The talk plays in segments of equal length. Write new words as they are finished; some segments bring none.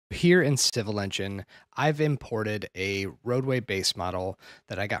Here in Civil Engine, I've imported a roadway base model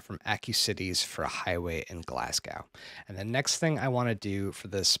that I got from AccuCities for a highway in Glasgow. And the next thing I want to do for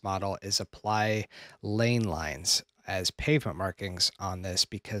this model is apply lane lines as pavement markings on this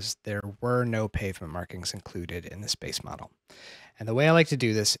because there were no pavement markings included in this base model. And the way I like to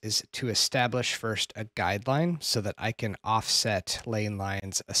do this is to establish first a guideline so that I can offset lane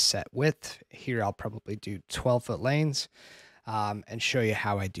lines a set width. Here I'll probably do 12-foot lanes and show you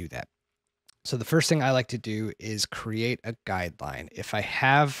how I do that. So the first thing I like to do is create a guideline. If I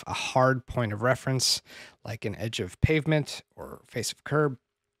have a hard point of reference, like an edge of pavement or face of curb,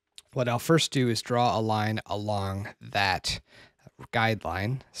 what I'll first do is draw a line along that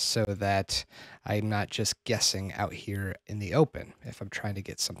guideline so that I'm not just guessing out here in the open if I'm trying to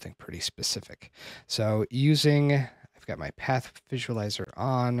get something pretty specific. So I've got my path visualizer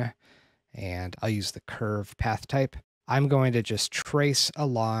on, and I'll use the curve path type. I'm going to just trace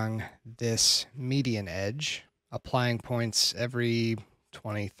along this median edge, applying points every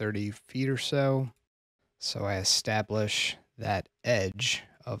 20, 30 feet or so. So I establish that edge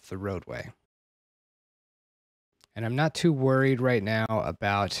of the roadway. And I'm not too worried right now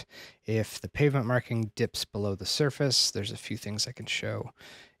about if the pavement marking dips below the surface. There's a few things I can show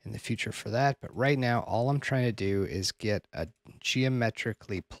in the future for that. But right now, all I'm trying to do is get a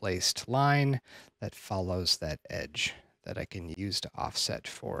geometrically placed line that follows that edge that I can use to offset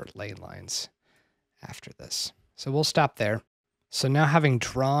for lane lines after this. So we'll stop there. So now having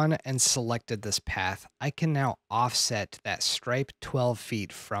drawn and selected this path, I can now offset that stripe 12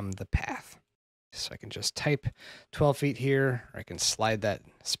 feet from the path. So I can just type 12 feet here, or I can slide that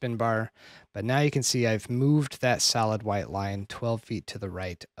spin bar. But now you can see I've moved that solid white line 12 feet to the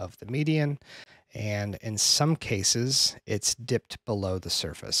right of the median. And in some cases, it's dipped below the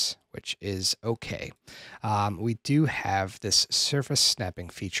surface, which is okay. We do have this surface snapping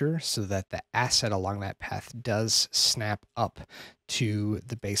feature so that the asset along that path does snap up to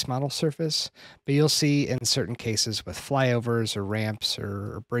the base model surface. But you'll see in certain cases with flyovers or ramps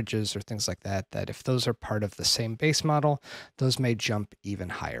or bridges or things like that, that if those are part of the same base model, those may jump even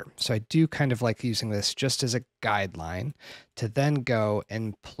higher. So I do kind of like using this just as a guideline to then go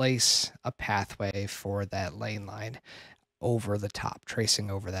and place a pathway for that lane line over the top, tracing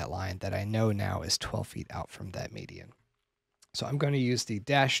over that line that I know now is 12 feet out from that median. So I'm going to use the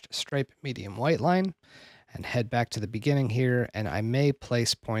dashed stripe medium white line and head back to the beginning here, and I may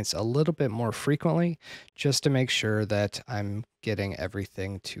place points a little bit more frequently just to make sure that I'm getting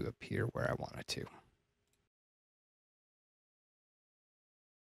everything to appear where I want it to.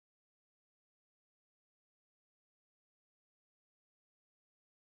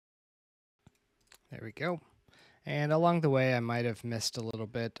 There we go. And along the way, I might have missed a little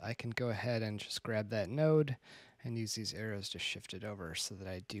bit. I can go ahead and just grab that node and use these arrows to shift it over so that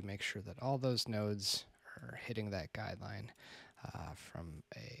I do make sure that all those nodes are hitting that guideline from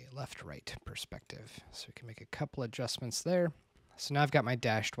a left-right perspective. So we can make a couple adjustments there. So now I've got my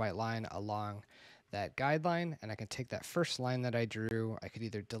dashed white line along that guideline, and I can take that first line that I drew. I could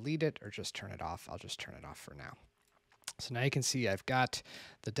either delete it or just turn it off. I'll just turn it off for now. So now you can see I've got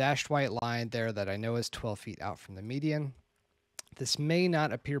the dashed white line there that I know is 12 feet out from the median. This may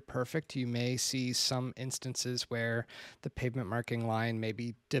not appear perfect. You may see some instances where the pavement marking line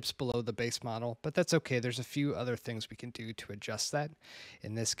maybe dips below the base model, but that's okay. There's a few other things we can do to adjust that.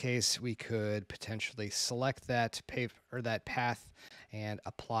 In this case, we could potentially select that path and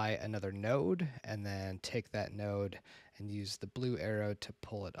apply another node, and then take that node and use the blue arrow to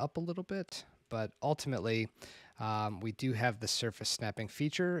pull it up a little bit. But ultimately, we do have the surface snapping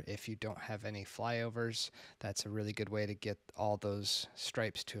feature. If you don't have any flyovers, that's a really good way to get all those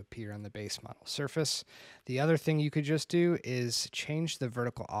stripes to appear on the base model surface. The other thing you could just do is change the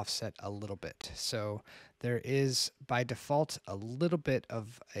vertical offset a little bit. So there is, by default, a little bit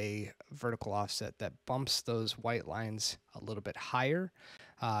of a vertical offset that bumps those white lines a little bit higher,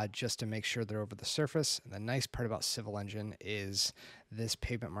 just to make sure they're over the surface. And the nice part about Civil Engine is this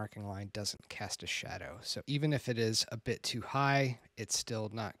pavement marking line doesn't cast a shadow. So even if it is a bit too high, it's still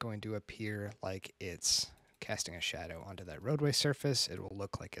not going to appear like it's casting a shadow onto that roadway surface. It will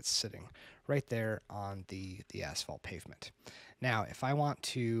look like it's sitting right there on the asphalt pavement. Now, if I want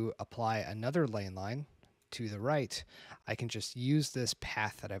to apply another lane line to the right, I can just use this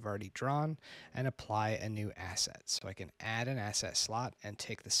path that I've already drawn and apply a new asset. So I can add an asset slot and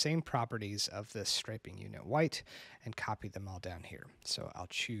take the same properties of this striping unit white and copy them all down here. So I'll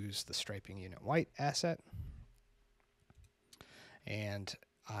choose the striping unit white asset, and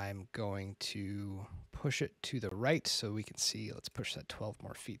I'm going to push it to the right so we can see. Let's push that 12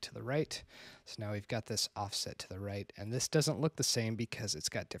 more feet to the right. So now we've got this offset to the right, and this doesn't look the same because it's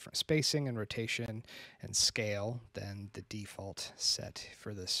got different spacing and rotation and scale than the default set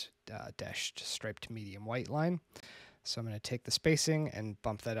for this dashed striped medium white line. So I'm going to take the spacing and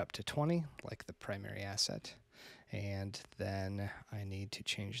bump that up to 20 like the primary asset. And then I need to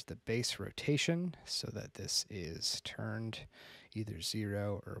change the base rotation so that this is turned either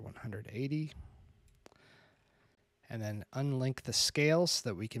 0 or 180. And then unlink the scale so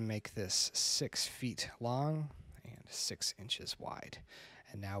that we can make this 6 feet long and 6 inches wide.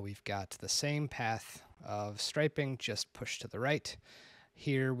 And now we've got the same path of striping, just pushed to the right.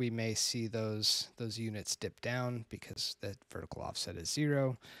 Here we may see those units dip down because the vertical offset is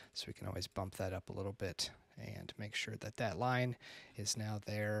 0, so we can always bump that up a little bit and make sure that that line is now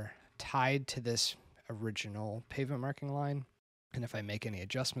there tied to this original pavement marking line. And if I make any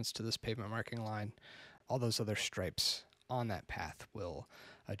adjustments to this pavement marking line, all those other stripes on that path will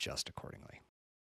adjust accordingly.